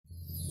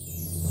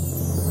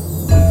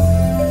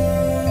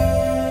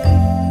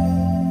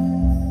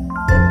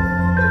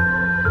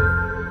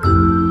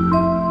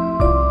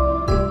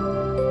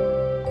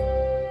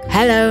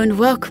Hello and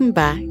welcome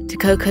back to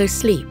Coco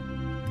Sleep,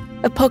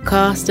 a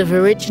podcast of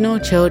original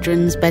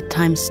children's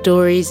bedtime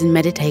stories and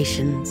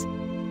meditations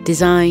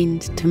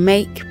designed to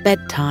make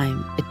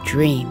bedtime a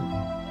dream.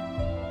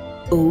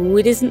 Oh,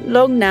 it isn't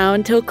long now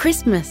until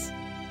Christmas.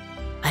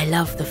 I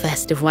love the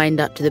festive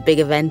wind-up to the big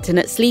event, and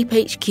at Sleep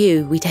HQ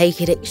we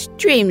take it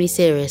extremely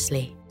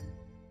seriously.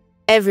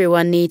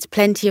 Everyone needs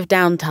plenty of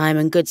downtime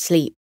and good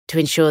sleep to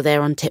ensure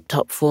they're on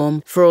tip-top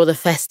form for all the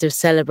festive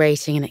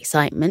celebrating and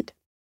excitement.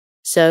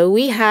 So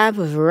we have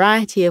a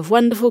variety of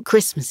wonderful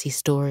Christmassy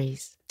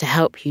stories to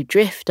help you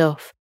drift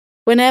off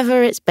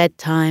whenever it's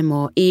bedtime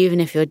or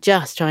even if you're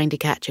just trying to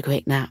catch a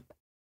quick nap.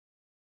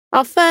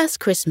 Our first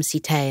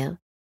Christmassy tale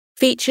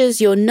features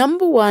your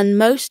number one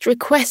most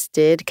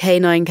requested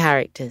canine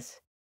characters,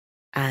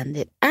 and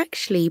it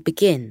actually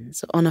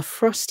begins on a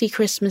frosty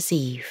Christmas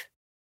Eve.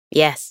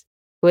 Yes,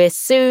 we're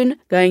soon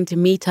going to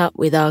meet up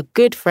with our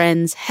good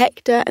friends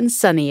Hector and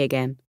Sunny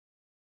again.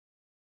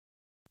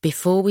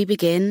 Before we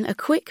begin, a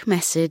quick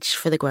message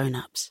for the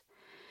grown-ups.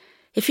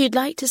 If you'd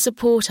like to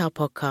support our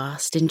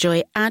podcast,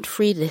 enjoy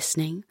ad-free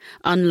listening,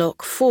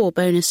 unlock 4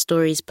 bonus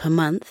stories per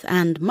month,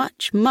 and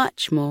much,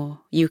 much more,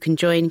 you can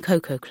join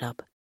Coco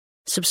Club.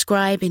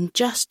 Subscribe in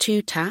just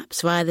 2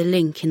 taps via the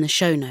link in the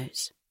show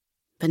notes.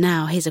 But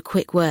now, here's a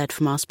quick word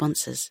from our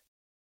sponsors.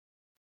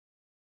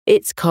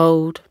 It's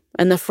cold,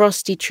 and the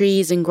frosty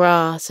trees and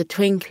grass are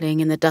twinkling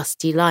in the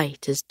dusty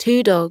light as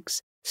 2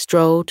 dogs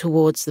stroll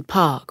towards the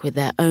park with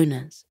their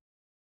owners.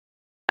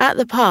 At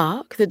the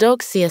park, the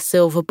dogs see a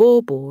silver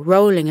bauble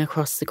rolling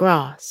across the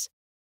grass,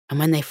 and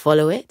when they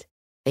follow it,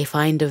 they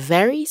find a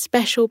very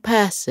special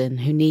person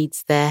who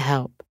needs their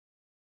help.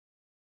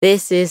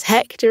 This is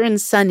Hector and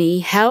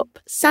Sunny Help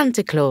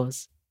Santa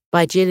Claus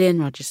by Gillian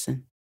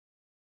Rogerson.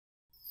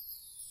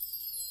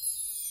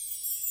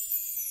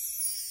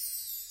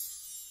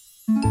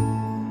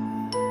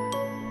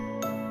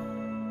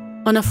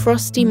 On a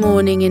frosty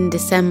morning in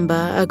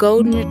December, a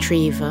golden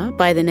retriever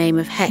by the name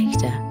of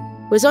Hector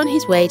was on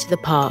his way to the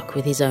park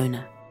with his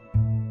owner.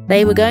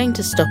 They were going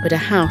to stop at a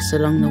house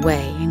along the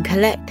way and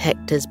collect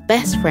Hector's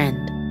best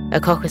friend, a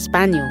cocker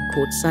spaniel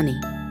called Sunny.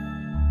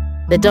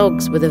 The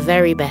dogs were the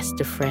very best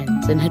of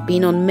friends and had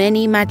been on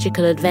many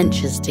magical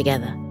adventures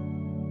together.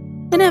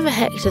 Whenever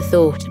Hector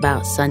thought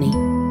about Sunny,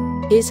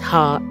 his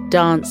heart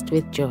danced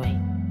with joy.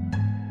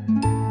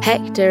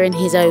 Hector and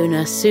his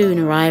owner soon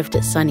arrived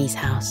at Sunny's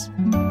house.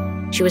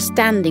 She was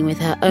standing with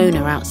her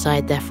owner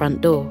outside their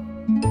front door.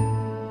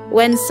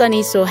 When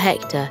Sunny saw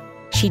Hector,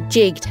 she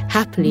jigged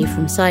happily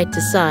from side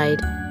to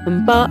side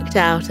and barked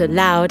out a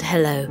loud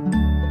hello.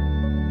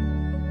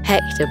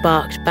 Hector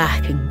barked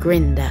back and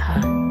grinned at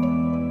her.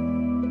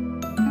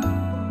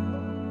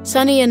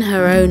 Sunny and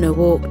her owner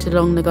walked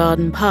along the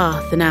garden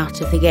path and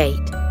out of the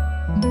gate.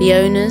 The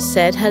owners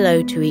said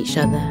hello to each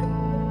other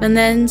and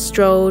then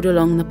strolled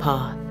along the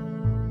path.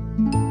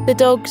 The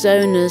dogs'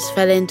 owners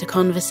fell into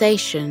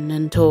conversation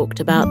and talked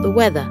about the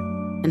weather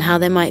and how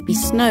there might be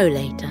snow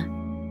later.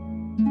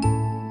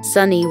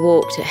 Sunny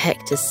walked at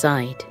Hector's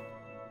side.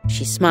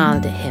 She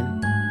smiled at him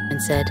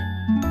and said,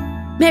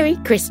 "Merry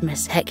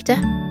Christmas, Hector."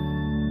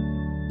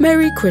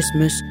 "Merry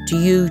Christmas to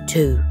you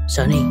too,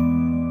 Sunny."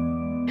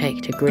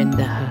 Hector grinned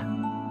at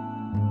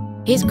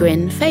her. His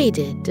grin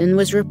faded and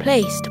was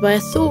replaced by a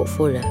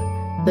thoughtful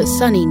look that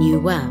Sunny knew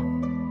well.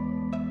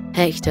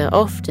 Hector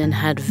often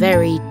had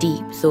very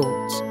deep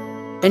thoughts,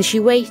 and she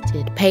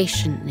waited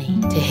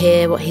patiently to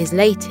hear what his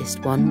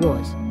latest one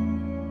was.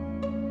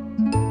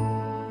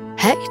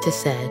 Hector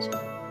said,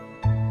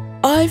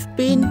 "I've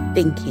been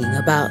thinking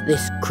about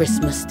this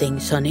Christmas thing,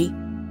 Sunny,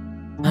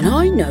 and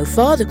I know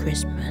Father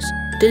Christmas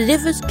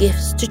delivers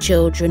gifts to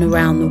children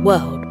around the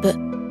world, but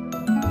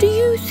do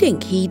you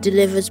think he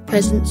delivers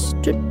presents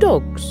to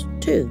dogs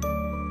too?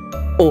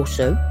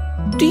 Also,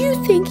 do you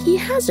think he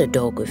has a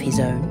dog of his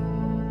own?"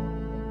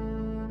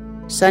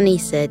 Sunny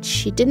said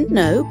she didn't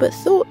know, but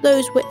thought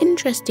those were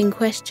interesting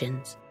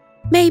questions.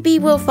 "Maybe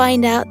we'll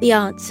find out the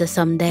answer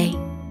someday,"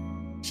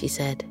 she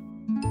said.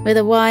 With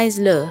a wise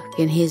look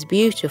in his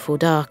beautiful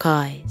dark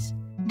eyes,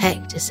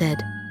 Hector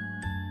said,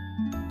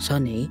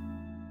 "Sunny,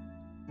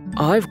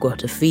 I've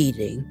got a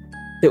feeling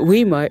that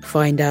we might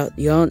find out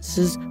the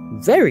answers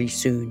very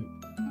soon.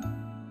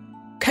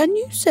 Can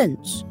you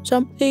sense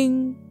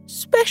something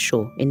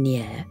special in the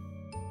air?"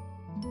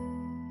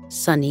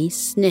 Sunny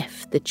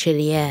sniffed the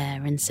chilly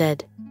air and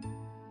said,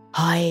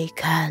 "I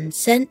can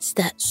sense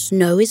that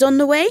snow is on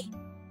the way.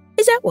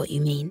 Is that what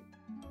you mean?"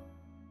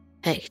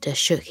 Hector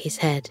shook his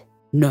head.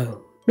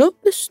 "No,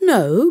 not the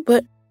snow,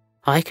 but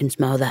I can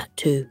smell that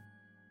too.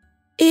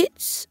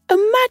 It's a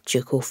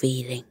magical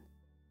feeling,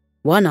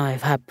 one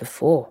I've had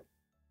before,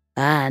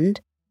 and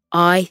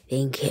I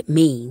think it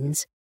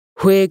means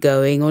we're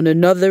going on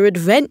another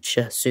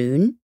adventure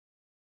soon."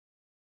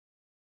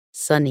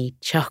 Sunny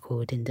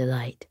chuckled in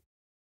delight.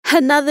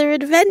 "Another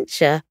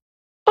adventure?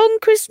 On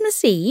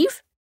Christmas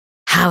Eve?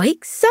 How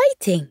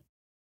exciting!"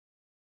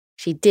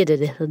 She did a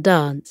little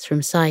dance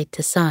from side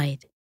to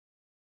side.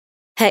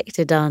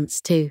 Hector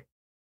danced too.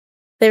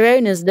 Their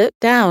owners looked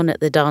down at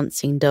the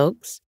dancing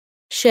dogs,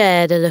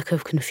 shared a look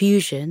of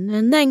confusion,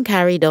 and then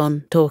carried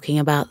on talking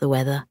about the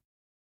weather.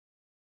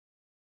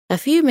 A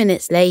few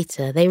minutes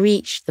later, they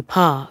reached the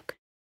park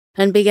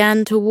and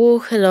began to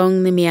walk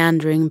along the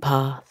meandering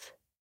path.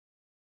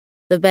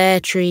 The bare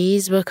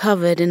trees were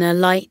covered in a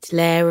light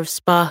layer of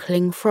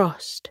sparkling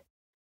frost.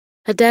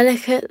 A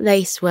delicate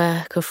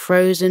lacework of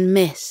frozen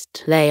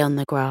mist lay on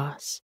the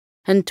grass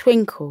and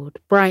twinkled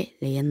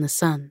brightly in the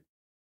sun.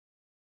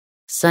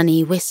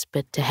 Sunny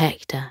whispered to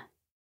Hector,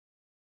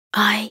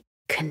 "I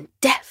can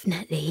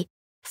definitely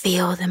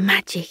feel the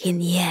magic in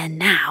the air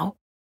now."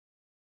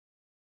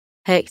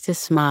 Hector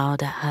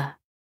smiled at her.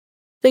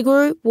 The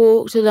group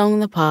walked along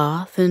the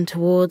path and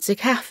towards a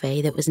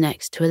cafe that was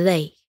next to a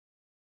lake.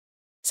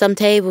 Some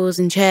tables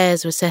and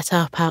chairs were set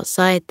up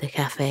outside the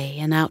cafe,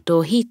 and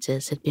outdoor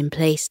heaters had been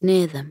placed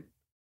near them.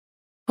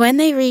 When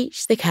they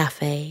reached the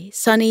cafe,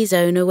 Sunny's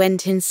owner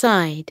went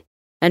inside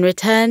and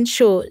returned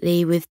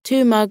shortly with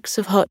 2 mugs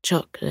of hot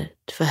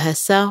chocolate for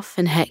herself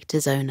and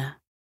Hector's owner.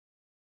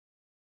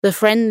 The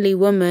friendly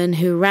woman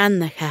who ran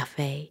the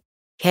cafe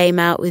came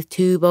out with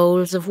 2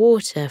 bowls of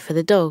water for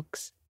the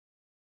dogs.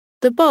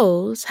 The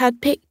bowls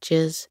had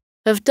pictures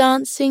of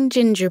dancing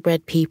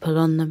gingerbread people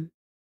on them.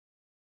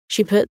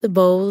 She put the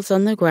bowls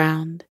on the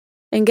ground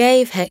and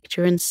gave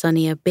Hector and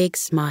Sunny a big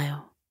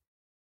smile.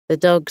 The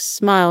dogs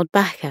smiled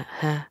back at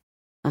her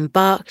and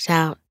barked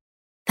out,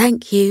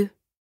 "Thank you."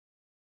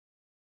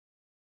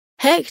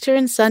 Hector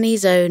and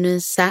Sunny's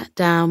owners sat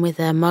down with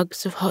their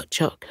mugs of hot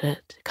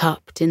chocolate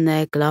cupped in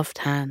their gloved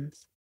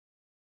hands.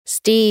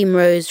 Steam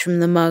rose from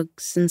the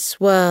mugs and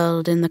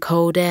swirled in the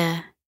cold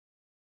air.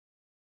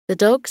 The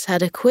dogs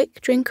had a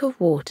quick drink of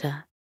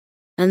water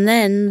and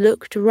then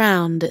looked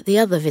around at the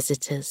other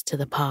visitors to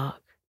the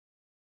park.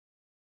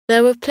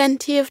 There were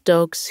plenty of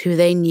dogs who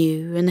they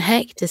knew, and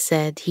Hector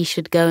said he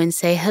should go and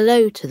say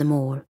hello to them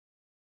all.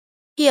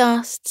 He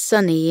asked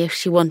Sunny if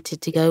she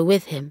wanted to go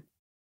with him.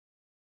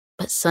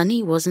 But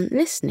Sunny wasn't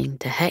listening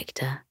to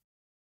Hector.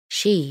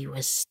 She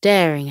was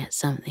staring at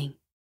something.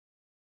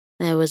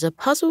 There was a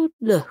puzzled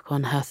look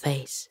on her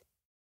face.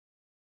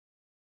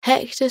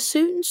 Hector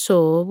soon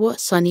saw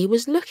what Sunny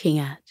was looking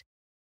at.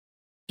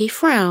 He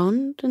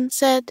frowned and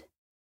said,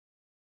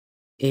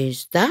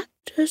 "Is that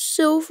a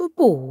silver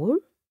ball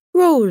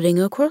rolling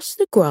across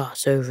the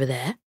grass over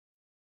there?"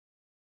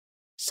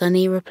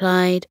 Sunny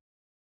replied,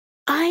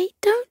 "I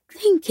don't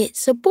think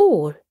it's a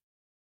ball.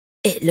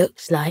 It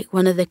looks like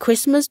one of the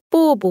Christmas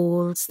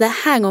baubles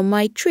that hang on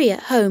my tree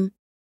at home.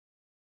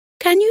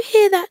 Can you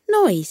hear that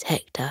noise,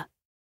 Hector?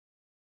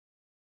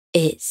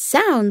 It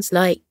sounds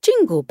like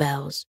jingle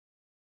bells,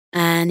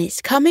 and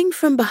it's coming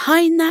from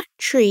behind that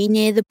tree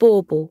near the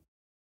bauble.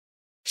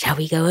 Shall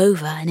we go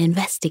over and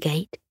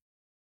investigate?"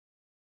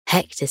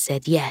 Hector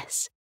said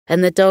yes,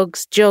 and the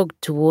dogs jogged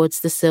towards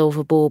the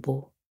silver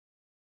bauble.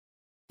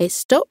 It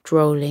stopped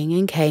rolling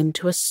and came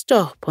to a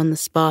stop on the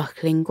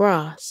sparkling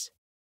grass.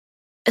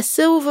 A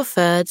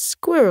silver-furred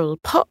squirrel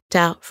popped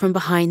out from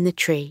behind the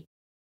tree.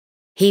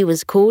 He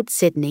was called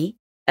Sydney,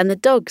 and the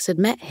dogs had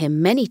met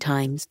him many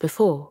times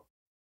before.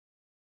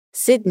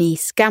 Sydney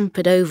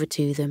scampered over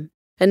to them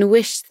and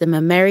wished them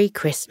a Merry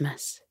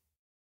Christmas.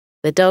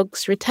 The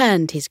dogs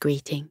returned his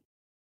greeting.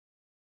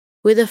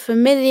 With a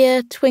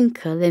familiar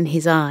twinkle in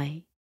his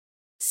eye,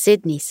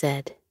 Sydney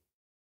said,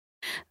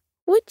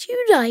 "Would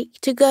you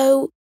like to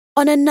go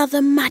on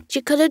another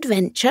magical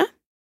adventure?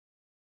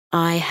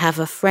 I have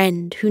a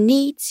friend who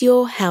needs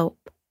your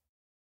help."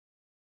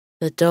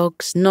 The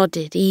dogs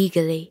nodded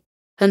eagerly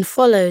and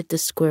followed the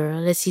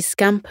squirrel as he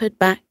scampered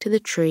back to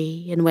the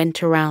tree and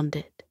went around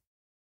it.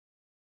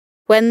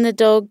 When the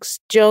dogs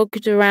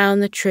jogged around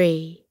the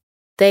tree,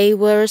 they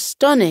were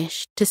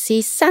astonished to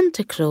see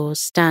Santa Claus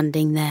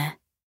standing there.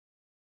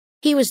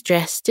 He was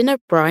dressed in a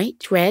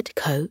bright red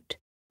coat,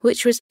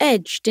 which was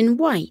edged in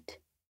white.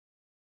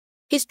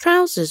 His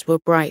trousers were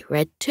bright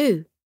red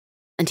too,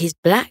 and his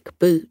black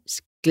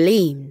boots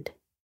gleamed.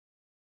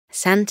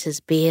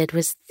 Santa's beard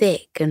was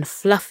thick and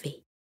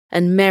fluffy,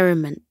 and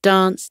merriment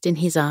danced in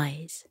his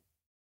eyes.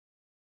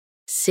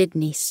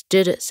 Sydney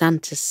stood at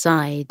Santa's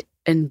side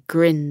and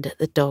grinned at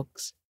the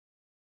dogs.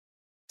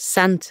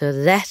 Santa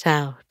let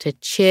out a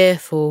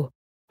cheerful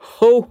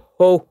 "Ho,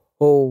 ho,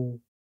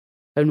 ho,"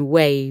 and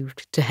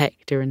waved to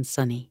Hector and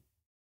Sunny.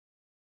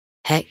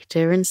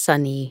 Hector and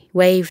Sunny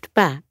waved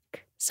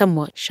back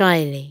somewhat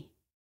shyly.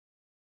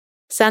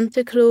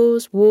 Santa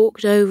Claus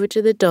walked over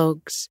to the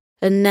dogs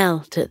and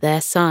knelt at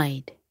their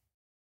side.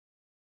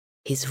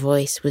 His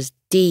voice was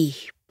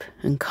deep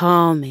and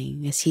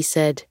calming as he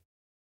said,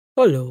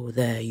 "Hello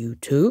there, you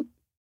two.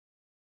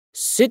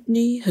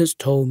 Sydney has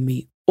told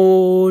me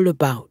all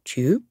about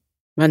you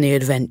and the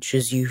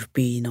adventures you've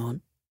been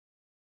on.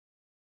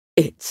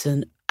 It's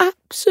an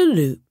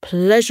absolute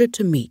pleasure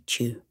to meet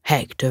you,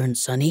 Hector and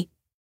Sunny."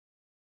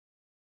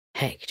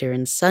 Hector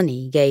and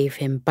Sunny gave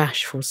him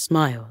bashful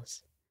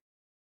smiles.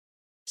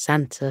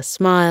 Santa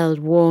smiled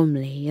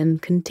warmly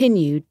and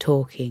continued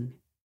talking.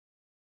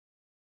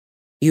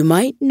 "You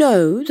might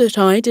know that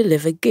I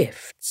deliver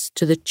gifts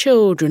to the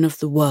children of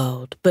the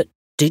world, but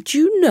Did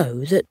you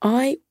know that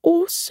I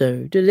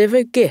also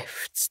deliver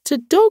gifts to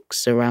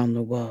dogs around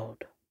the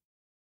world?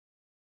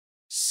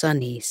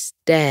 Sunny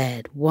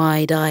stared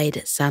wide-eyed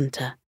at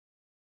Santa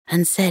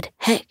and said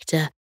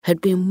Hector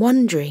had been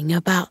wondering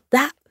about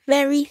that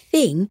very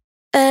thing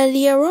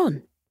earlier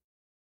on.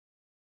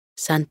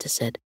 Santa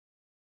said,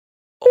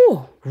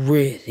 "Oh,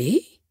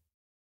 really?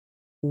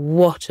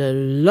 What a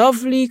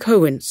lovely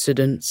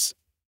coincidence.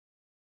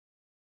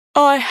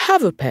 I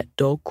have a pet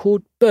dog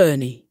called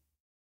Bernie,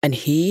 and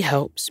he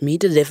helps me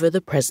deliver the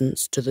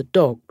presents to the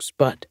dogs,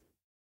 but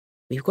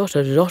we've got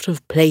a lot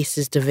of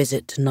places to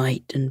visit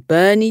tonight, and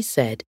Bernie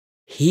said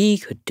he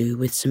could do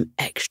with some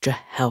extra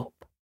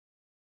help.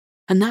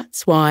 And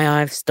that's why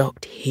I've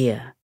stopped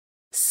here.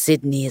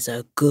 Sydney is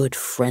a good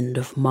friend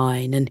of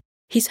mine, and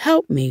he's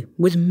helped me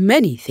with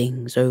many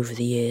things over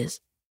the years.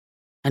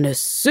 And as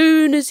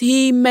soon as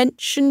he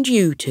mentioned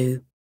you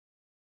two,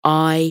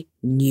 I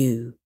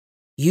knew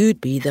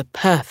you'd be the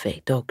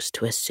perfect dogs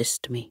to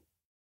assist me.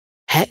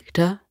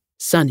 Hector,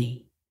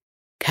 Sunny,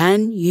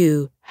 can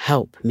you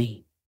help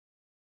me?"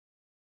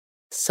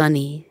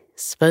 Sunny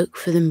spoke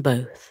for them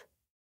both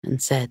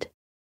and said,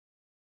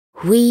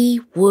 "We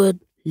would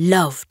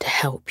love to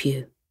help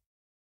you."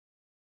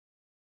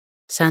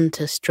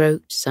 Santa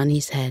stroked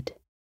Sunny's head.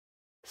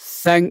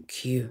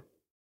 "Thank you."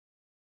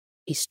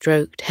 He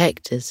stroked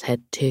Hector's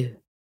head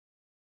too.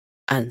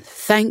 "And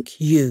thank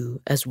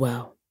you as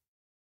well.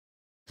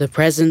 The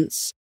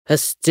presents are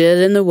still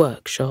in the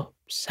workshops,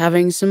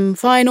 having some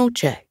final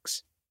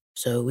checks,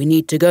 so we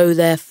need to go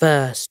there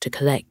first to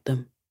collect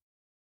them."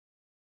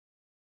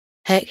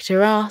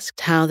 Hector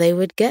asked how they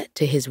would get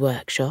to his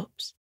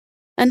workshops,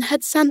 and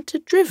had Santa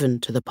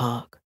driven to the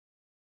park.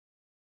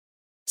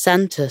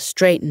 Santa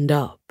straightened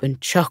up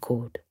and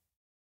chuckled.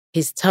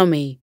 His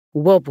tummy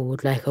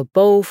wobbled like a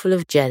bowl full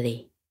of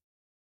jelly.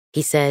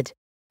 He said,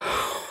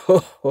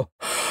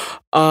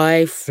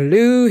 "I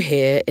flew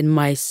here in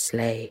my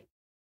sleigh.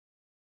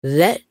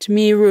 Let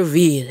me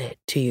reveal it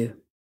to you."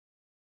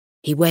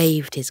 He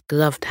waved his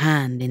gloved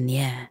hand in the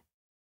air.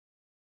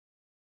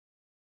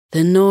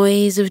 The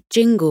noise of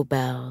jingle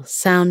bells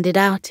sounded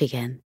out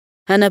again,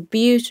 and a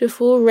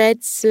beautiful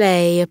red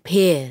sleigh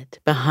appeared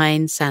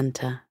behind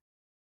Santa.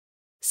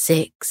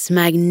 6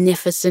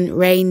 magnificent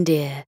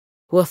reindeer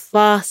were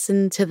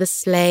fastened to the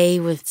sleigh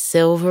with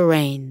silver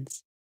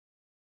reins.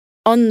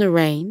 On the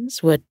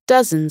reins were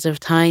dozens of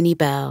tiny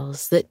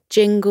bells that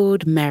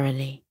jingled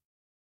merrily.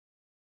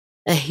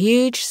 A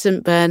huge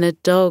St.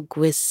 Bernard dog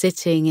was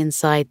sitting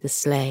inside the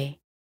sleigh,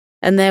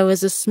 and there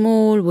was a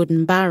small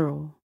wooden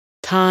barrel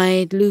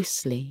tied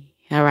loosely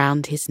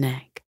around his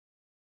neck.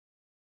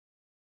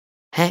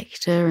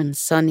 Hector and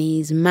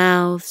Sunny's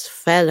mouths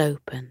fell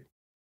open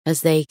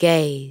as they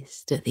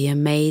gazed at the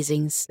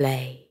amazing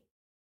sleigh,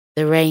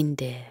 the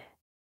reindeer,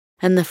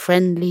 and the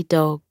friendly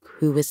dog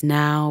who was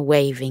now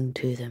waving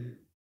to them.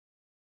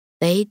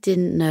 They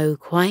didn't know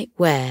quite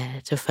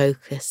where to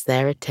focus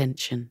their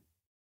attention.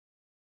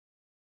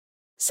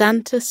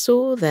 Santa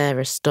saw their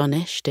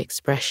astonished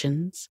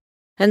expressions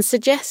and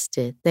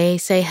suggested they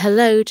say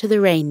hello to the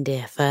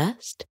reindeer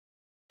first,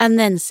 and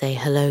then say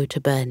hello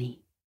to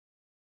Bernie.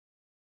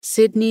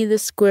 Sydney the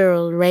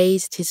squirrel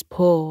raised his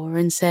paw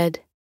and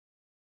said,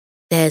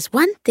 "There's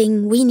one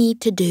thing we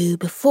need to do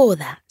before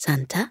that,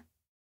 Santa.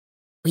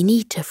 We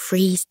need to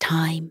freeze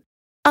time.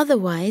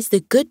 Otherwise, the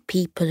good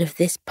people of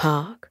this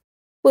park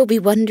will be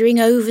wandering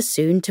over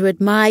soon to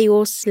admire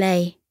your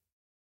sleigh."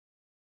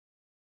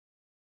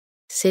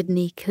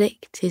 Sydney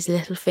clicked his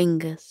little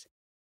fingers,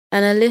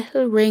 and a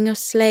little ring of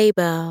sleigh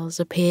bells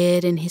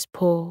appeared in his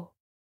paw.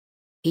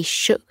 He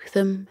shook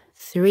them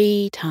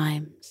 3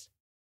 times.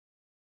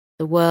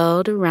 The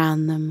world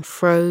around them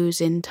froze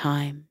in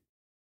time.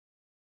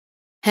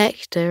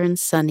 Hector and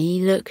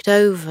Sunny looked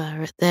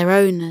over at their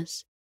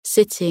owners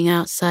sitting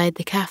outside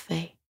the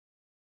cafe.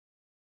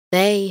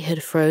 They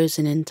had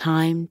frozen in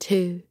time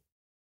too,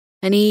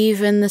 and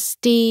even the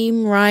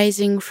steam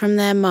rising from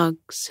their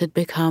mugs had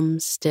become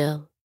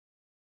still.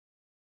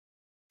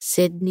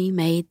 Sydney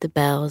made the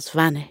bells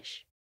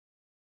vanish.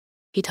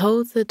 He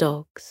told the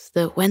dogs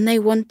that when they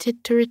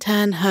wanted to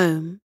return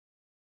home,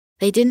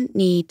 they didn't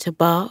need to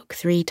bark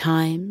 3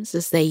 times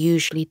as they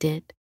usually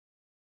did,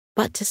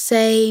 but to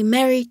say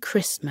Merry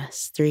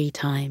Christmas 3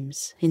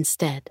 times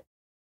instead.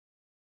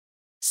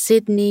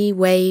 Sydney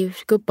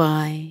waved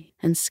goodbye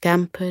and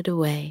scampered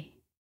away.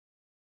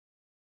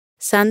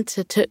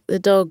 Santa took the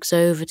dogs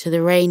over to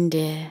the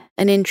reindeer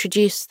and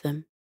introduced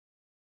them.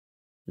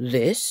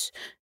 "This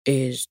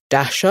is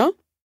Dasher,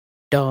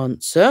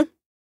 Dancer,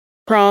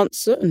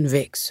 Prancer and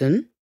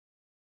Vixen,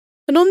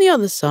 and on the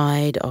other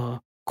side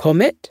are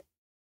Comet,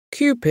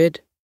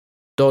 Cupid,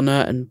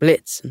 Donner and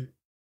Blitzen."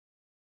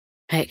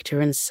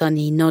 Hector and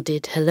Sunny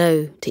nodded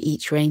hello to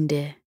each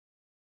reindeer.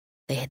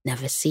 They had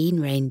never seen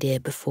reindeer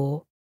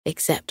before,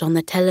 except on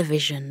the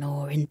television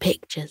or in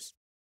pictures,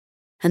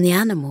 and the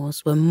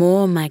animals were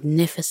more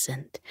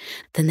magnificent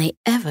than they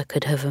ever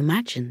could have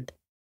imagined.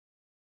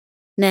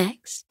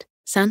 Next,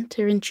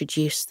 Santa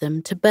introduced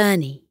them to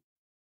Bernie.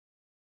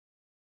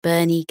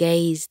 Bernie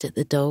gazed at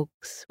the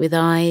dogs with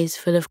eyes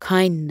full of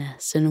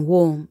kindness and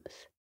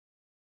warmth.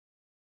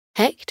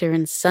 Hector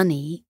and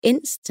Sunny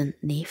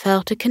instantly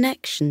felt a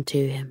connection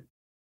to him,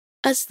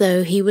 as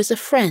though he was a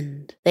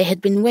friend they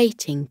had been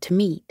waiting to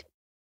meet.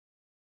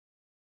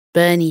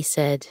 Bernie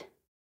said,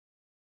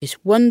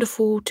 "It's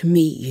wonderful to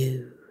meet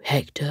you,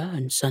 Hector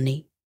and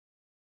Sunny,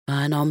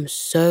 and I'm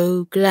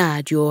so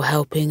glad you're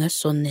helping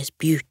us on this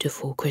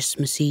beautiful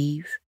Christmas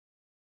Eve.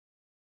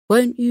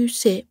 Won't you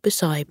sit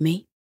beside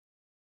me?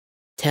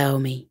 Tell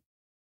me,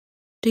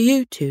 do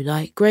you two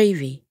like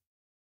gravy?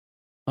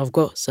 I've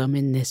got some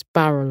in this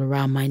barrel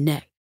around my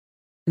neck,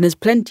 and there's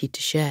plenty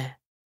to share.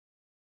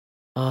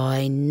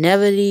 I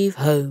never leave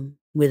home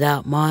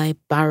without my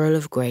barrel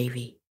of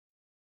gravy."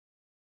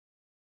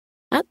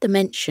 At the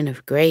mention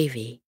of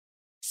gravy,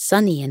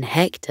 Sunny and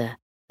Hector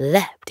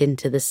leapt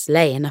into the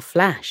sleigh in a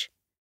flash.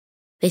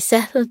 They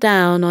settled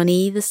down on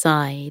either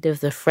side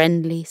of the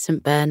friendly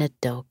St. Bernard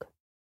dog.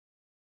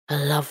 A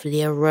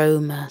lovely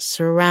aroma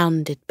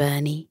surrounded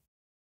Bernie,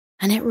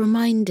 and it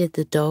reminded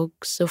the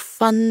dogs of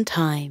fun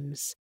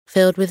times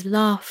filled with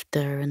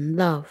laughter and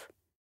love.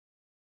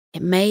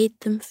 It made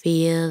them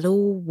feel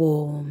all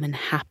warm and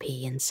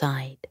happy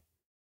inside.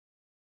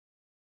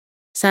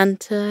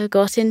 Santa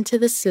got into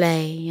the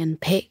sleigh and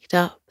picked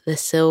up the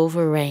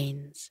silver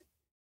reins.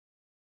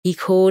 He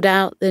called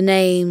out the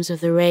names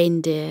of the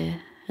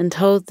reindeer and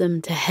told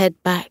them to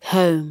head back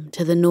home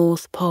to the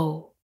North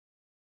Pole.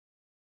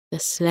 The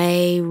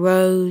sleigh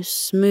rose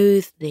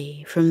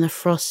smoothly from the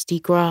frosty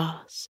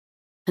grass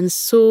and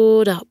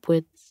soared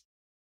upwards.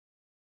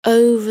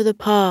 Over the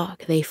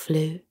park they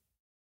flew.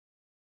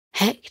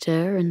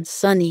 Hector and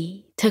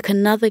Sunny took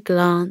another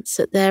glance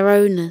at their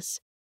owners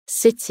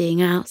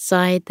sitting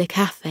outside the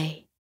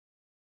cafe,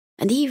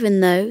 and even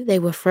though they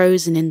were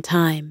frozen in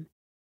time,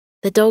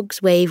 the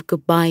dogs waved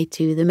goodbye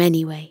to them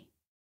anyway.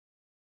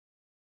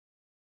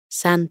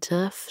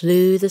 Santa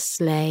flew the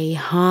sleigh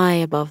high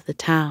above the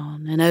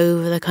town and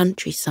over the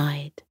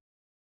countryside.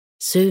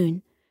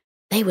 Soon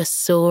they were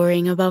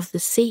soaring above the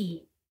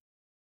sea.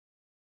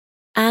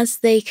 As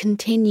they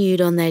continued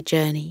on their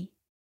journey,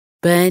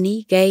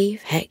 Bernie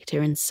gave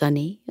Hector and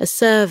Sunny a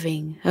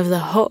serving of the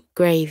hot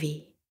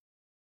gravy.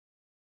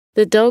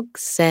 The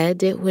dogs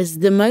said it was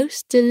the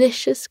most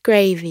delicious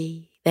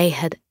gravy they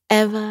had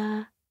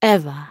ever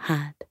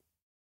had.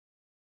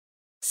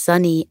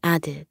 Sunny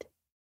added,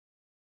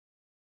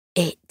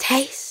 "It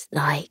tastes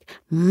like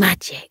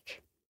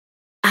magic,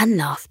 and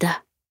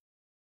laughter,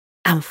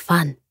 and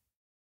fun,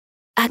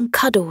 and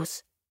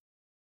cuddles."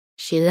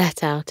 She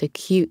let out a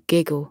cute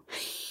giggle.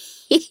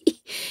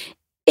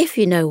 "If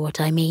you know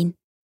what I mean."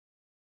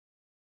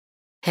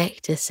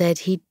 Hector said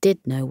he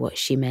did know what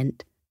she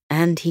meant,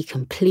 and he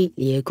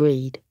completely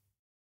agreed.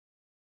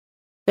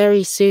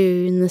 Very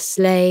soon the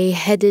sleigh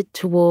headed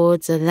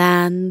towards a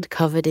land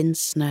covered in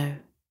snow.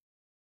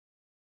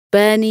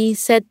 Bernie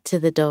said to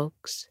the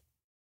dogs,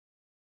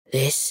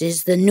 "This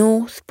is the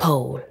North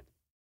Pole.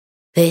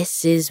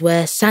 This is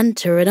where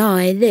Santa and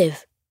I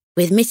live,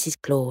 with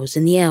Mrs. Claus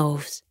and the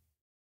elves.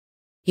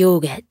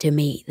 You'll get to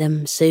meet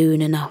them soon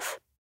enough.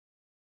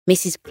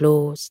 Mrs.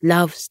 Claus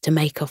loves to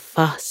make a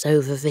fuss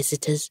over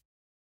visitors."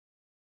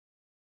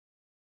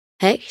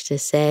 Hector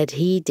said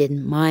he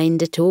didn't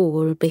mind at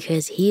all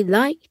because he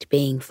liked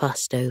being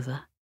fussed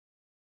over.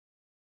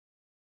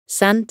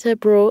 Santa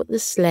brought the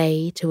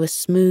sleigh to a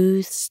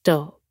smooth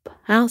stop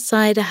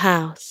outside a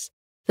house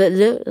that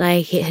looked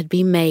like it had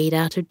been made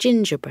out of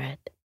gingerbread.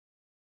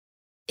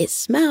 It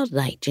smelled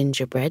like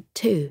gingerbread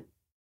too.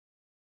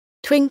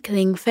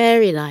 Twinkling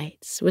fairy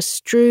lights were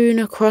strewn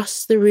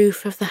across the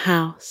roof of the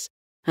house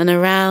and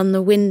around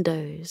the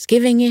windows,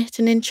 giving it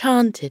an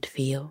enchanted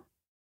feel.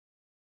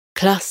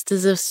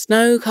 Clusters of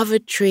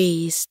snow-covered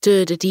trees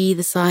stood at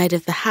either side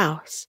of the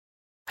house,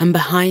 and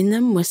behind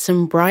them were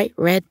some bright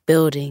red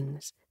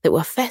buildings that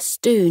were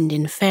festooned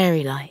in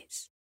fairy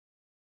lights.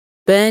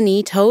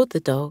 Bernie told the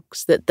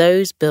dogs that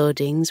those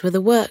buildings were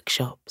the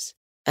workshops,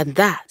 and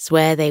that's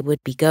where they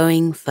would be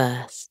going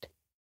first.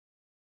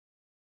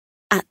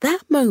 At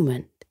that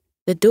moment,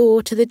 the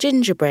door to the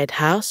gingerbread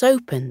house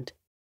opened,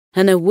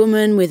 and a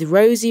woman with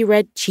rosy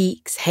red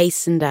cheeks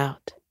hastened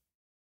out.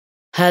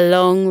 Her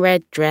long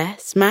red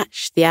dress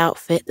matched the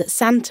outfit that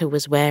Santa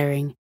was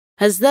wearing,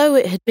 as though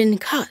it had been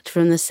cut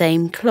from the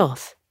same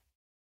cloth.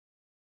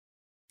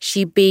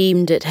 She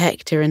beamed at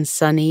Hector and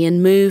Sunny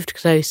and moved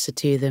closer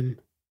to them.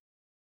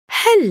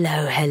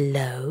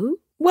 Hello.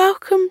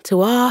 Welcome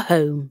to our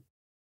home.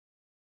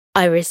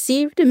 I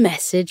received a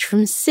message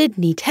from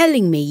Sydney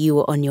telling me you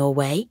were on your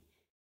way.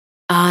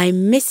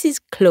 I'm Mrs.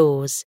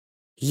 Claus.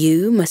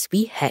 You must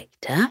be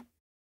Hector.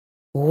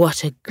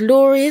 What a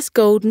glorious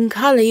golden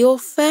colour your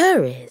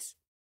fur is.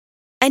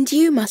 And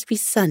you must be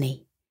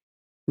Sunny.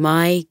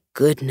 My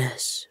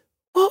goodness,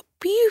 what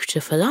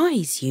beautiful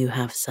eyes you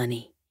have,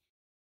 Sunny.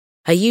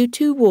 Are you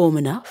two warm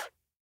enough?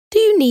 Do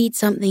you need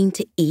something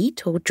to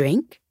eat or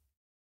drink?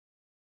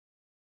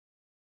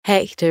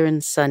 Hector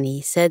and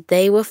Sunny said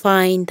they were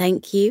fine,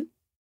 thank you.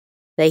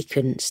 They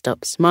couldn't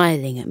stop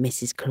smiling at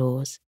Mrs.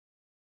 Claus.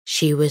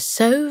 She was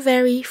so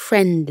very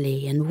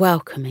friendly and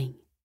welcoming.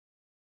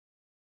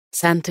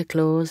 Santa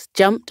Claus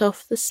jumped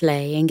off the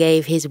sleigh and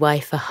gave his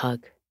wife a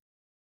hug.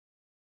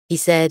 He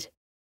said,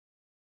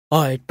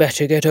 "I'd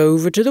better get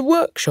over to the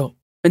workshop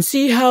and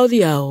see how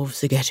the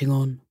elves are getting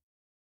on."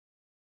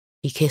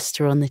 He kissed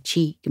her on the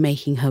cheek,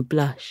 making her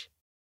blush.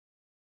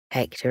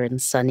 Hector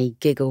and Sunny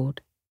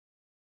giggled.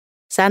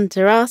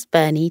 Santa asked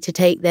Bernie to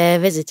take their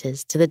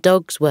visitors to the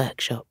dog's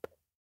workshop.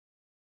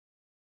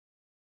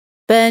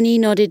 Bernie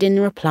nodded in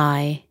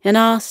reply and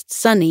asked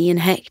Sunny and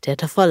Hector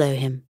to follow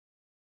him.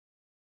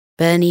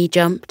 Bernie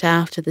jumped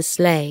out of the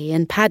sleigh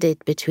and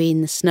padded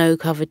between the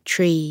snow-covered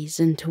trees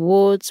and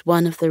towards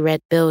one of the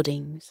red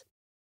buildings.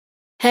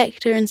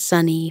 Hector and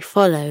Sunny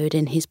followed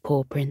in his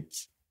paw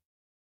prints.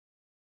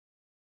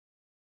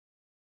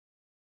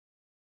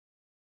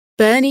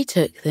 Bernie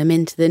took them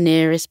into the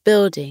nearest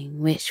building,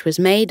 which was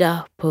made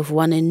up of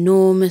one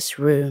enormous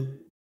room.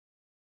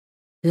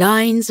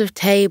 Lines of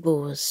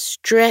tables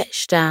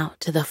stretched out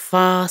to the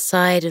far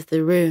side of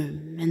the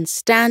room, and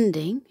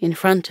standing in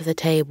front of the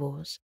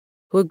tables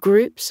were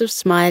groups of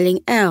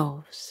smiling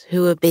elves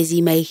who were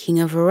busy making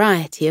a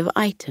variety of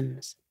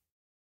items.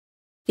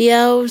 The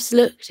elves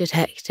looked at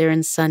Hector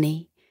and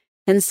Sunny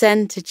and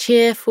sent a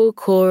cheerful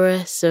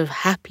chorus of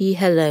happy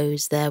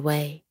hellos their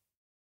way.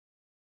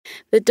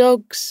 The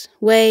dogs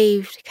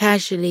waved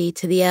casually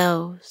to the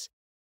elves,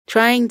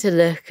 trying to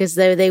look as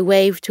though they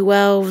waved to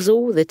elves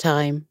all the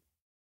time.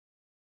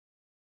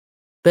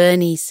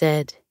 Bernie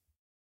said,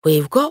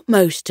 "We've got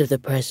most of the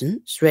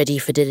presents ready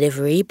for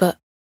delivery, but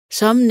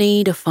some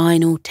need a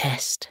final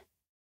test.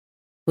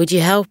 Would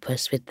you help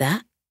us with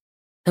that?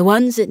 The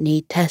ones that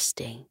need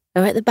testing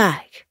are at the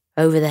back,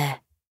 over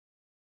there."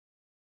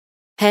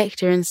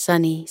 Hector and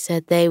Sunny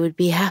said they would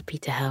be happy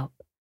to help.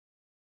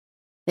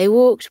 They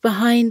walked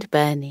behind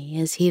Bernie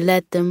as he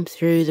led them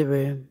through the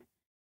room.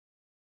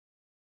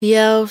 The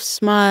elves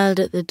smiled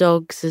at the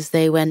dogs as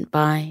they went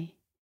by.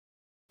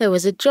 There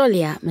was a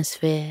jolly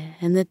atmosphere,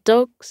 and the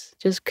dogs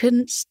just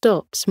couldn't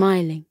stop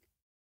smiling.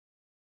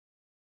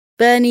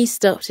 Bernie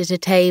stopped at a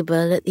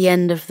table at the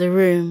end of the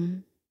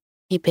room.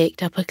 He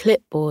picked up a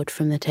clipboard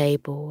from the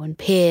table and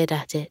peered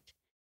at it.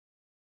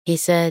 He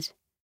said,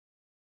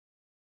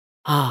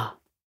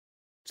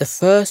 "The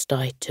first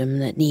item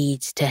that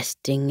needs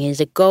testing is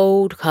a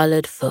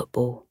gold-coloured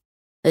football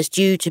that's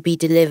due to be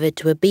delivered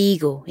to a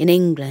beagle in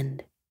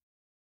England.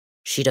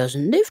 She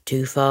doesn't live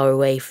too far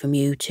away from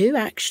you two,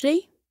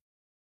 actually.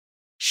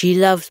 She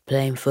loves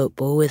playing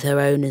football with her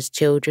owner's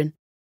children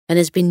and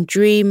has been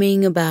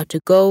dreaming about a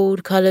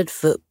gold-coloured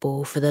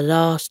football for the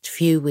last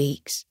few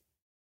weeks."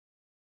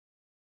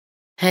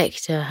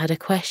 Hector had a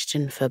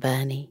question for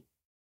Bernie.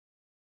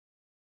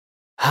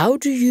 "How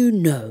do you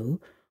know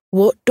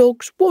what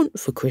dogs want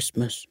for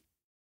Christmas?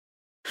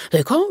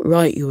 They can't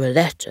write you a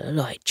letter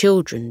like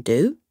children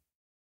do."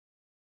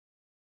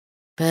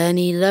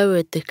 Bernie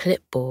lowered the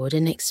clipboard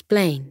and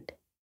explained.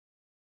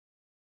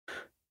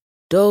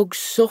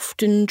 "Dogs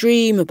often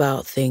dream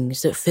about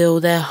things that fill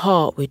their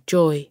heart with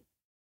joy.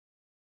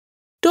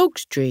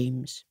 Dogs'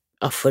 dreams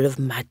are full of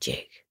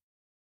magic,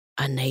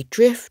 and they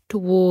drift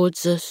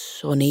towards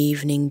us on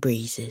evening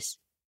breezes.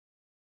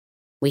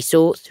 We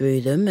sort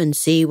through them and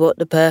see what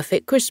the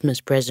perfect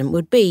Christmas present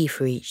would be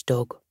for each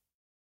dog."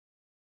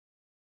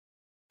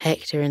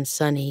 Hector and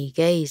Sunny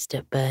gazed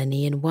at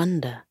Bernie in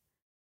wonder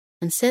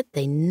and said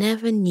they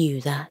never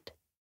knew that.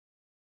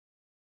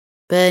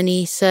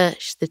 Bernie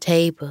searched the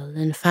table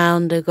and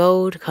found a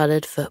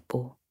gold-coloured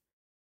football.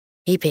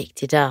 He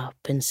picked it up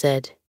and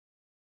said,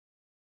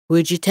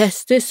 "Would you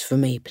test this for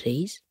me,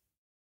 please?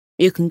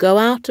 You can go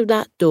out of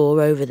that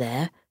door over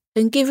there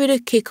and give it a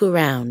kick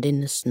around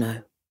in the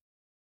snow.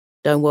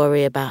 Don't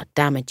worry about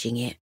damaging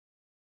it.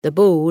 The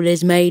ball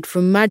is made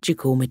from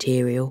magical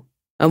material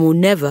and will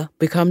never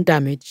become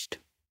damaged."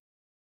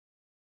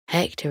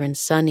 Hector and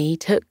Sunny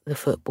took the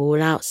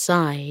football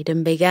outside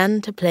and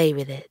began to play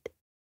with it.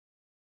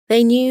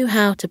 They knew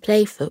how to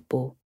play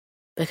football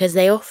because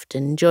they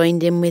often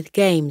joined in with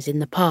games in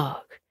the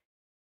park,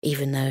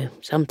 even though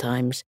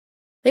sometimes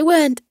they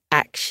weren't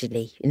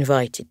actually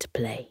invited to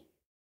play.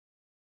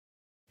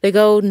 The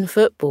golden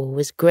football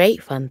was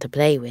great fun to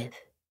play with,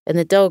 and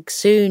the dog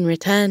soon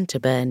returned to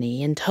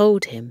Bernie and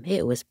told him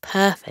it was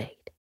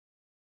perfect.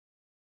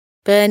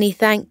 Bernie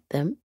thanked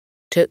them,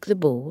 took the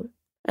ball,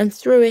 and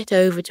threw it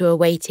over to a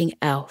waiting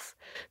elf,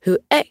 who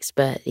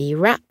expertly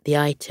wrapped the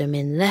item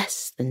in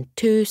less than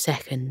 2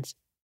 seconds.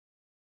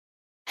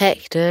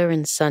 Hector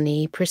and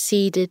Sunny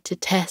proceeded to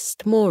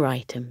test more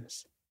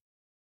items.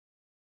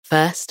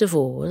 First of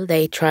all,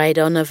 they tried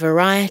on a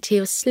variety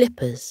of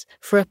slippers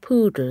for a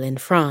poodle in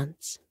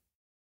France.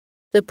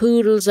 The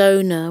poodle's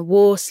owner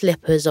wore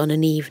slippers on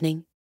an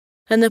evening,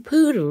 and the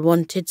poodle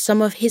wanted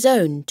some of his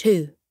own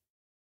too.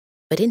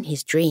 But in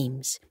his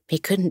dreams, he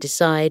couldn't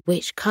decide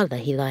which colour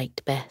he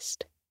liked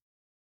best.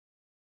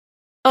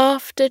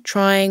 After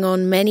trying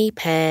on many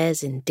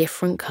pairs in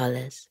different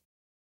colours,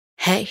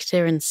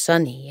 Hector and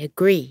Sunny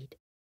agreed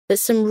that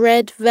some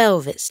red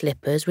velvet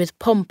slippers with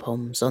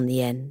pom-poms on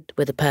the end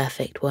were the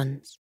perfect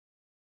ones.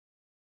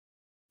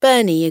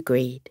 Bernie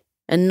agreed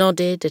and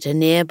nodded at a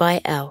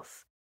nearby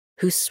elf,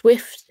 who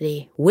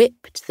swiftly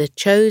whipped the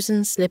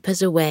chosen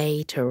slippers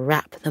away to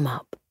wrap them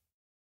up.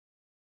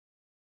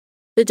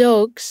 The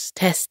dogs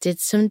tested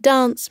some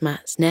dance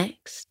mats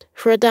next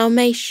for a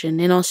Dalmatian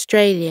in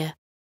Australia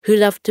who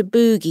loved to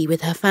boogie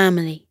with her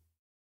family.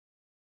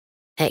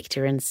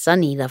 Hector and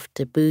Sunny loved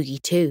to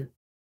boogie too,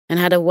 and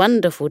had a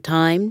wonderful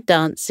time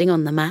dancing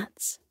on the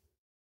mats.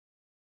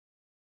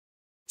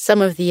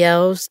 Some of the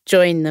elves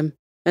joined them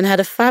and had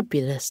a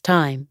fabulous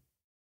time.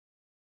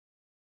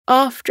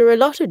 After a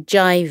lot of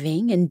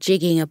jiving and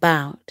jigging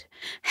about,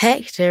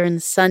 Hector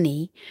and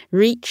Sunny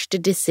reached a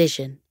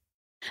decision,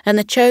 and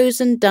the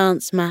chosen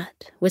dance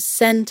mat was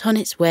sent on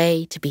its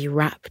way to be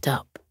wrapped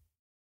up.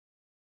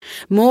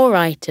 More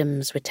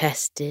items were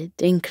tested,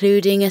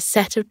 including a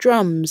set of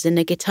drums and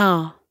a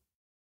guitar.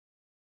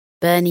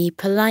 Bernie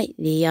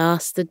politely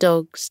asked the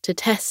dogs to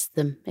test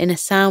them in a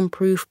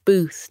soundproof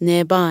booth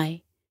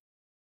nearby.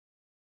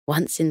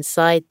 Once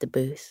inside the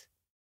booth,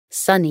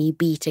 Sunny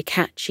beat a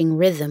catching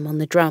rhythm on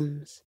the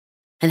drums,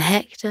 and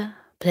Hector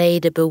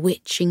played a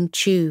bewitching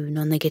tune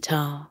on the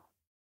guitar.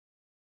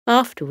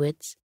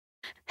 Afterwards,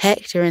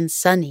 Hector and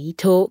Sunny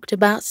talked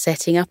about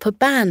setting up a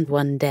band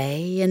one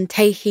day and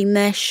taking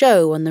their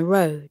show on the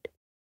road.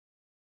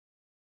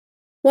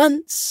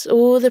 Once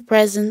all the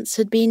presents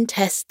had been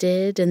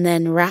tested and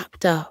then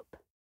wrapped up,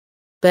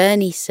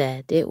 Bernie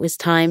said it was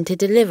time to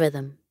deliver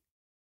them.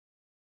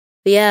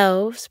 The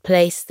elves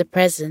placed the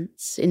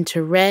presents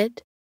into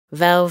red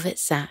velvet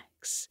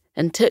sacks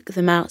and took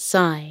them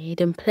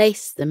outside and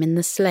placed them in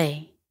the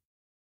sleigh.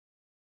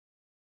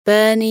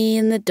 Bernie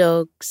and the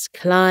dogs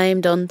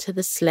climbed onto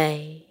the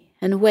sleigh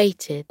and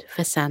waited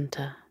for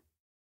Santa.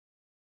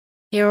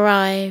 He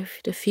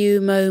arrived a few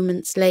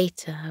moments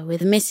later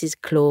with Mrs.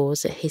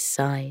 Claus at his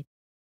side.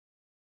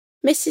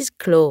 Mrs.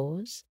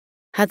 Claus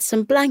had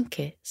some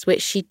blankets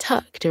which she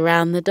tucked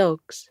around the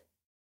dogs.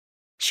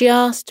 She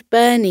asked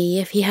Bernie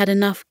if he had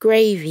enough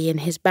gravy in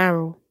his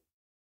barrel.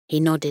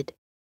 He nodded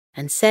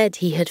and said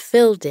he had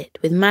filled it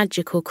with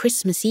magical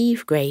Christmas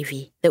Eve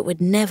gravy that would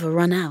never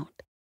run out.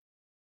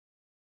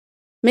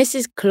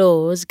 Mrs.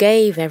 Claus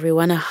gave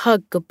everyone a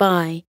hug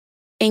goodbye,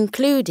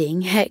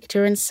 including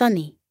Hector and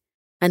Sunny,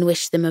 and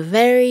wished them a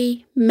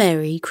very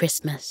Merry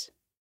Christmas.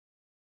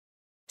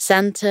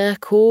 Santa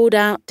called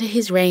out to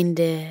his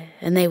reindeer,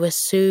 and they were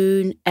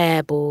soon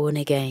airborne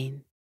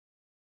again.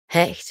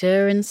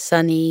 Hector and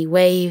Sunny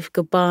waved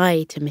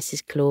goodbye to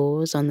Mrs.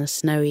 Claus on the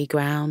snowy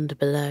ground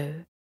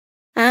below,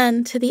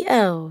 and to the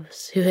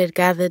elves who had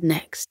gathered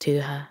next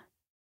to her.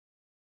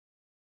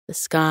 The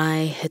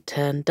sky had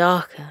turned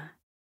darker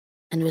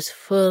and was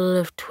full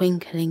of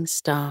twinkling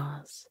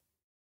stars.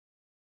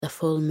 The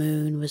full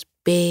moon was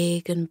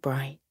big and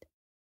bright.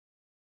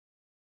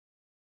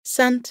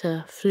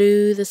 Santa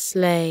flew the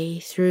sleigh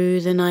through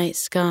the night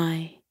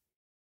sky,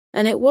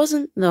 and it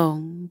wasn't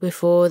long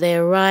before they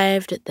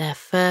arrived at their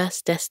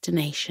first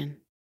destination.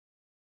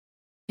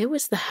 It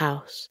was the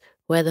house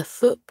where the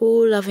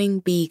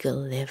football-loving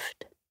beagle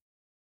lived.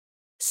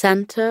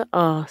 Santa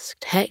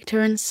asked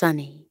Hector and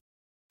Sunny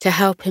to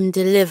help him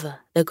deliver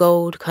the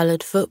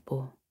gold-coloured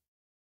football.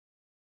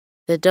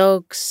 The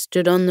dogs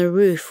stood on the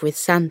roof with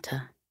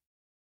Santa.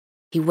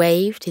 He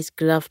waved his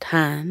gloved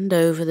hand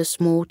over the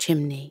small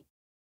chimney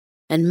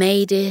and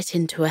made it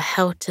into a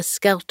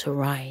helter-skelter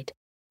ride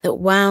that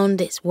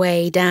wound its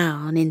way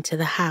down into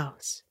the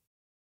house.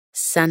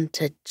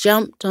 Santa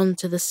jumped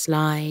onto the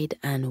slide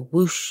and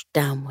whooshed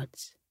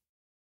downwards.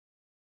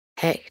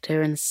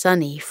 Hector and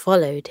Sunny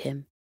followed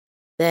him,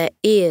 their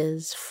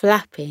ears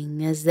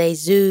flapping as they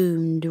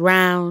zoomed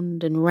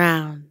round and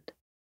round.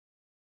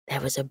 There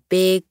was a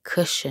big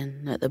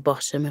cushion at the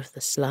bottom of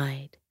the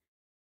slide,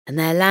 and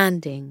their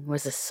landing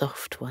was a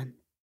soft one.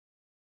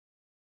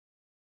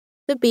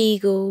 The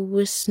beagle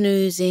was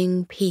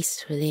snoozing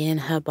peacefully in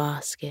her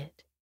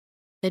basket,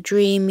 a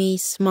dreamy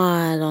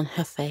smile on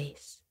her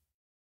face.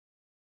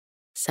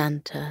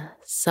 Santa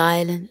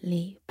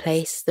silently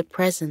placed the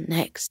present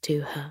next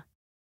to her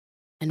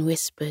and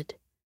whispered,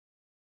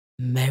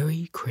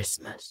 "Merry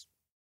Christmas."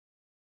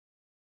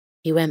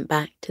 He went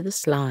back to the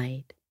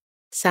slide,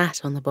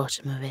 sat on the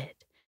bottom of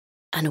it,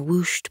 and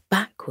whooshed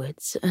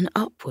backwards and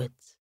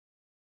upwards.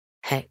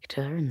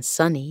 Hector and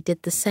Sunny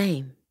did the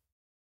same.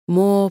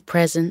 More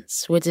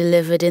presents were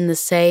delivered in the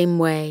same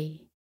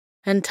way,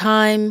 and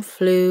time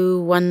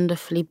flew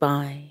wonderfully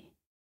by.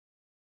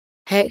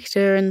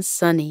 Hector and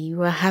Sunny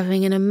were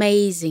having an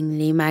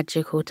amazingly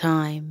magical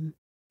time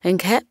and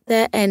kept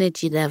their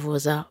energy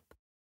levels up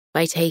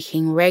by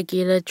taking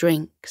regular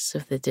drinks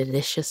of the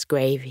delicious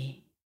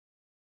gravy.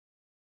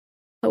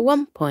 At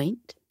one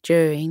point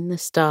during the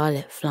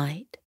starlit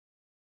flight,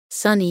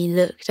 Sunny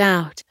looked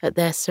out at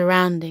their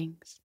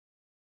surroundings,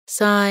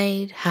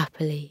 sighed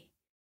happily,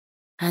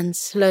 and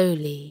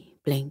slowly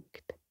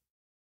blinked.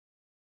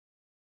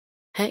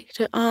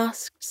 Hector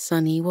asked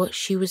Sunny what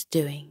she was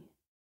doing.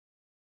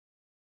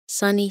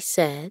 Sunny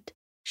said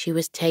she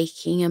was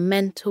taking a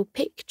mental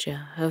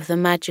picture of the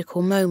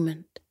magical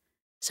moment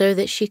so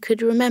that she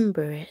could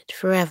remember it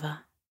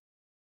forever.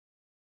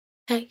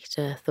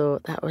 Hector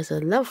thought that was a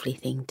lovely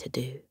thing to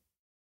do,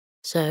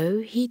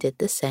 so he did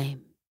the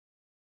same.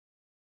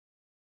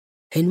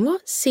 In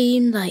what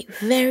seemed like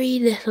very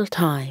little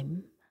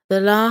time, the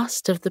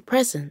last of the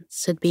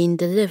presents had been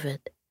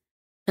delivered,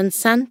 and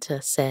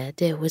Santa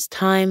said it was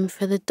time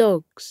for the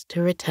dogs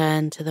to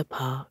return to the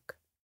park.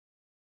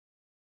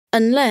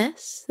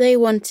 Unless they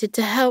wanted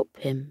to help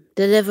him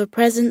deliver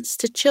presents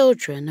to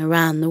children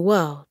around the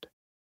world.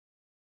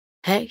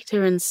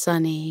 Hector and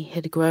Sunny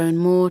had grown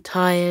more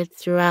tired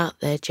throughout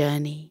their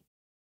journey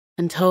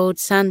and told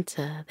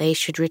Santa they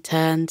should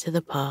return to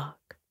the park.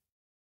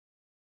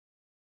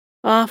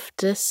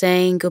 After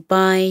saying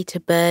goodbye to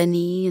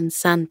Bernie and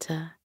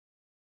Santa,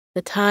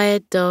 the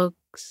tired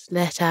dogs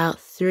let out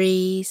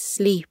 3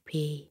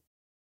 sleepy,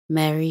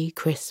 Merry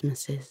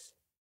Christmases.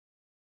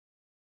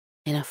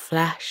 In a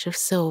flash of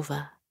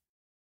silver,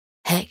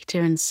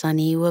 Hector and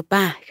Sunny were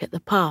back at the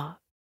park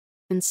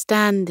and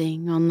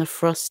standing on the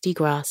frosty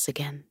grass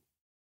again.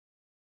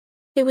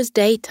 It was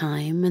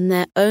daytime and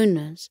their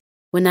owners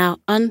were now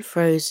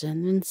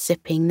unfrozen and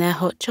sipping their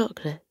hot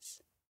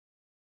chocolates.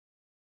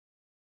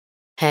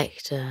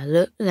 Hector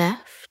looked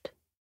left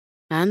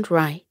and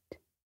right.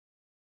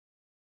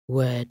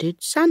 Where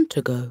did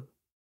Santa go?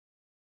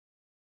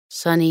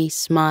 Sunny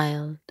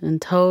smiled and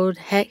told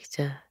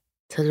Hector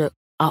to look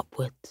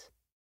upwards.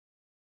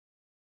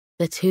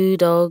 The 2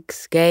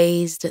 dogs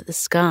gazed at the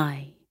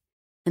sky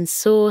and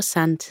saw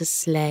Santa's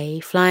sleigh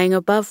flying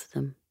above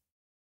them.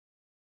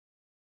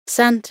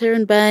 Santa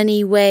and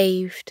Bernie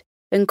waved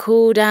and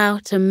called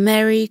out a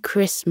Merry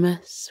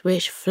Christmas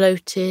which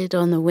floated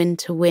on the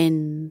winter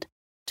wind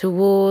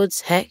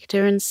towards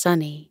Hector and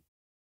Sunny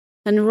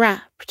and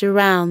wrapped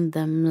around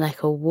them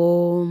like a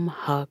warm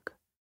hug.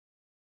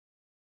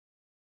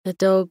 The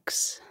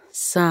dogs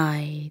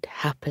sighed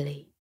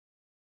happily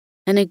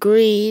and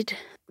agreed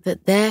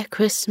that their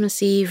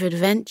Christmas Eve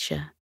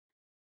adventure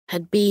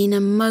had been a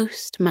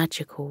most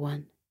magical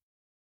one.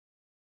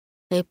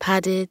 They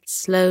padded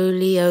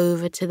slowly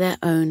over to their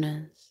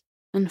owners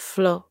and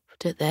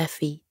flopped at their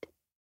feet.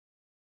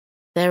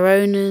 Their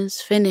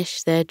owners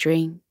finished their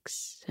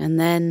drinks and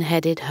then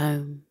headed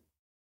home.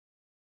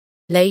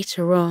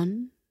 Later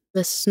on,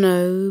 the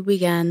snow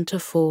began to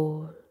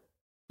fall,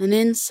 and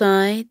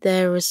inside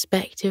their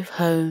respective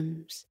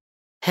homes,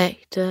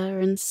 Hector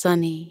and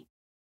Sunny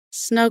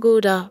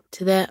snuggled up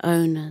to their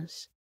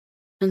owners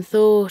and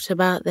thought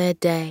about their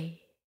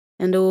day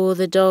and all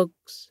the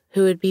dogs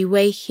who would be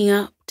waking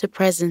up to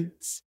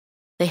presents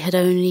they had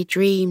only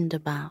dreamed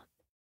about.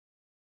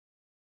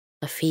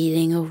 A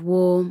feeling of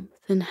warmth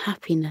and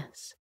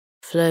happiness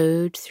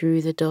flowed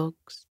through the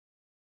dogs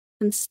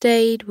and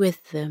stayed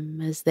with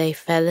them as they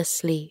fell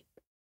asleep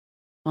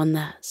on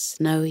that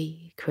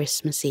snowy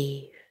Christmas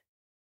Eve.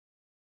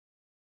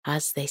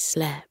 As they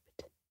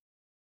slept,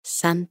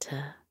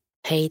 Santa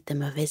paid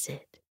them a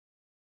visit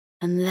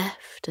and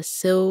left a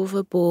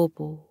silver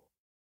bauble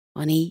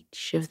on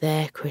each of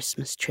their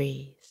Christmas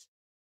trees.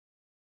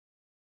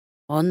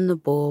 On the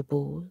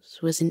baubles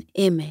was an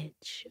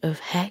image of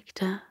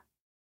Hector,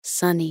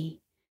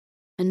 Sunny,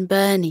 and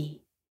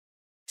Bernie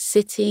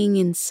sitting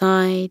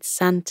inside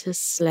Santa's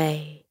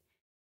sleigh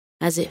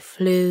as it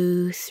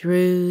flew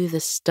through the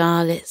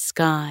starlit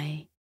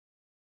sky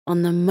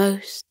on the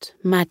most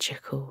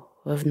magical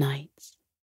of nights.